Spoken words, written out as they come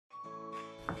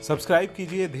Subscribe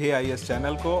कीजिए ध्येय IAS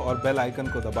channel को और बेल आइकन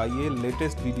को दबाइए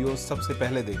लेटेस्ट वीडियो सबसे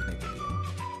पहले देखने के लिए।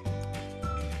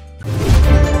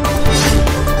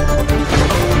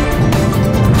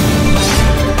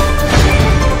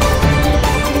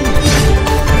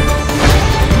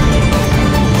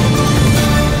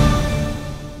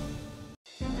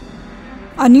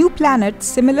 A new planet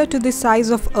similar to the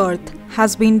size of Earth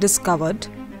has been discovered.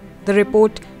 The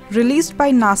report released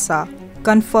by NASA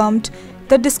confirmed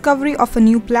the discovery of a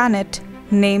new planet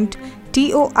named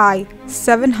TOI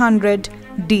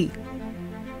 700d.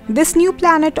 This new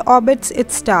planet orbits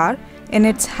its star in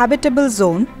its habitable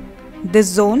zone. This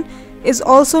zone is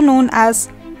also known as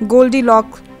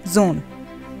Goldilocks zone.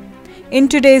 In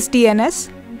today's TNS,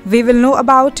 we will know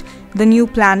about the new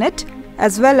planet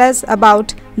as well as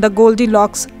about the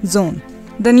Goldilocks zone.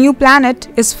 The new planet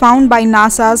is found by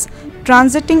NASA's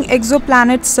Transiting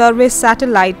Exoplanet Survey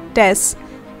satellite TESS.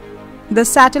 The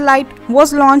satellite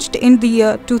was launched in the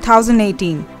year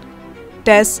 2018.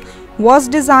 TESS was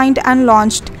designed and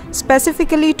launched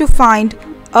specifically to find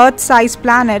Earth-sized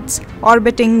planets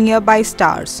orbiting nearby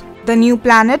stars. The new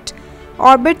planet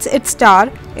orbits its star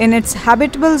in its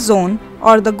habitable zone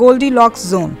or the Goldilocks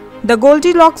zone. The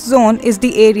Goldilocks zone is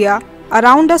the area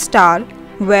around a star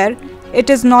where it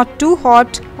is not too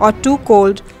hot or too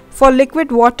cold for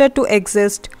liquid water to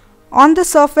exist on the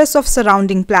surface of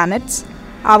surrounding planets.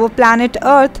 Our planet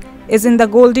Earth is in the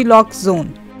Goldilocks zone.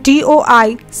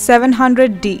 TOI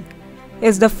 700d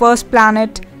is the first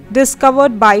planet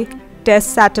discovered by TESS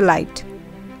satellite.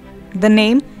 The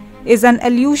name is an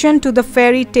allusion to the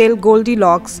fairy tale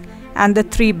Goldilocks and the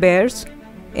Three Bears,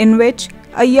 in which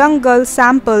a young girl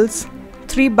samples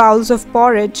 3 bowls of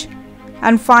porridge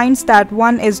and finds that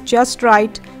one is just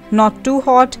right, not too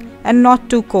hot and not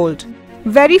too cold.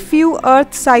 Very few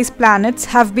Earth-sized planets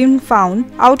have been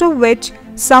found, out of which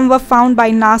some were found by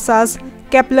NASA's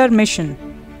Kepler mission.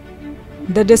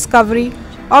 The discovery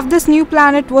of this new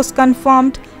planet was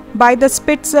confirmed by the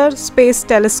Spitzer Space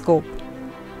Telescope.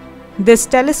 This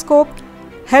telescope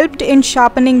helped in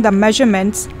sharpening the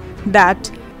measurements that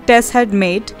TESS had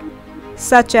made,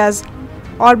 such as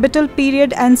orbital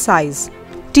period and size.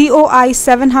 TOI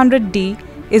 700d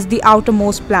is the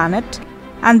outermost planet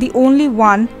and the only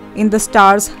one in the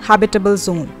star's habitable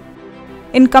zone.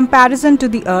 In comparison to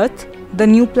the Earth, the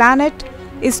new planet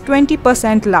is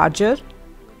 20% larger.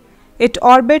 It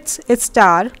orbits its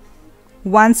star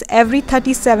once every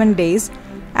 37 days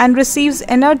and receives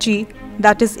energy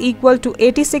that is equal to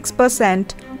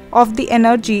 86% of the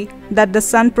energy that the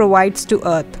Sun provides to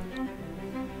Earth.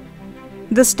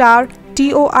 The star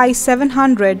TOI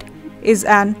 700 is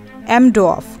an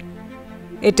M-dwarf.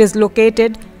 It is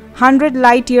located 100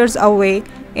 light-years away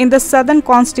in the southern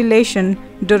constellation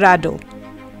Dorado.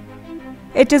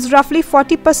 It is roughly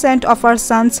 40% of our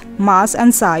Sun's mass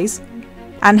and size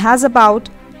and has about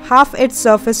half its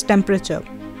surface temperature.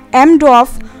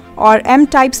 M-dwarf or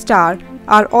M-type star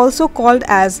are also called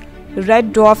as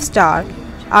red dwarf star,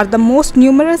 are the most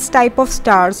numerous type of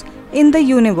stars in the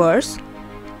universe,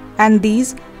 and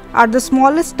these are the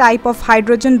smallest type of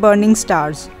hydrogen-burning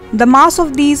stars. The mass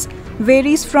of these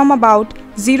varies from about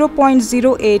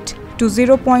 0.08 to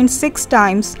 0.6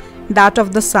 times that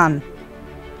of the Sun.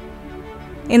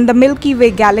 In the Milky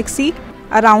Way galaxy,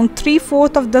 around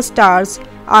 3/4 of the stars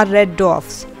are red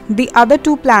dwarfs. The other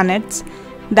two planets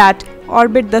that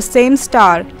orbit the same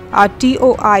star are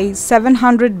TOI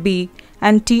 700b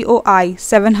and TOI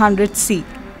 700c.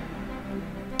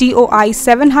 TOI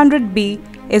 700b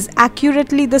is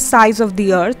accurately the size of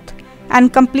the Earth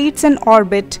and completes an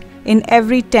orbit in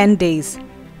every 10 days,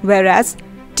 whereas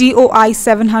TOI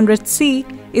 700c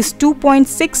is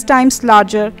 2.6 times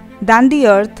larger than the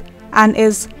Earth and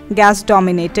is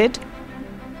gas-dominated.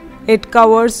 It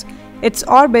covers its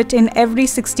orbit in every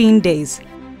 16 days.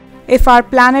 If our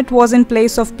planet was in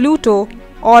place of Pluto,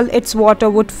 all its water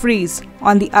would freeze.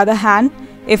 On the other hand,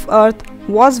 if Earth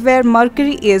was where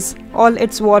Mercury is, all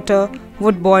its water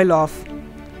would boil off.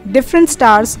 Different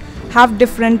stars have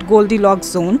different Goldilocks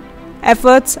zone.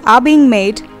 Efforts are being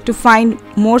made to find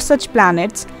more such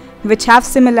planets which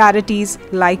have similarities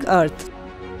like Earth.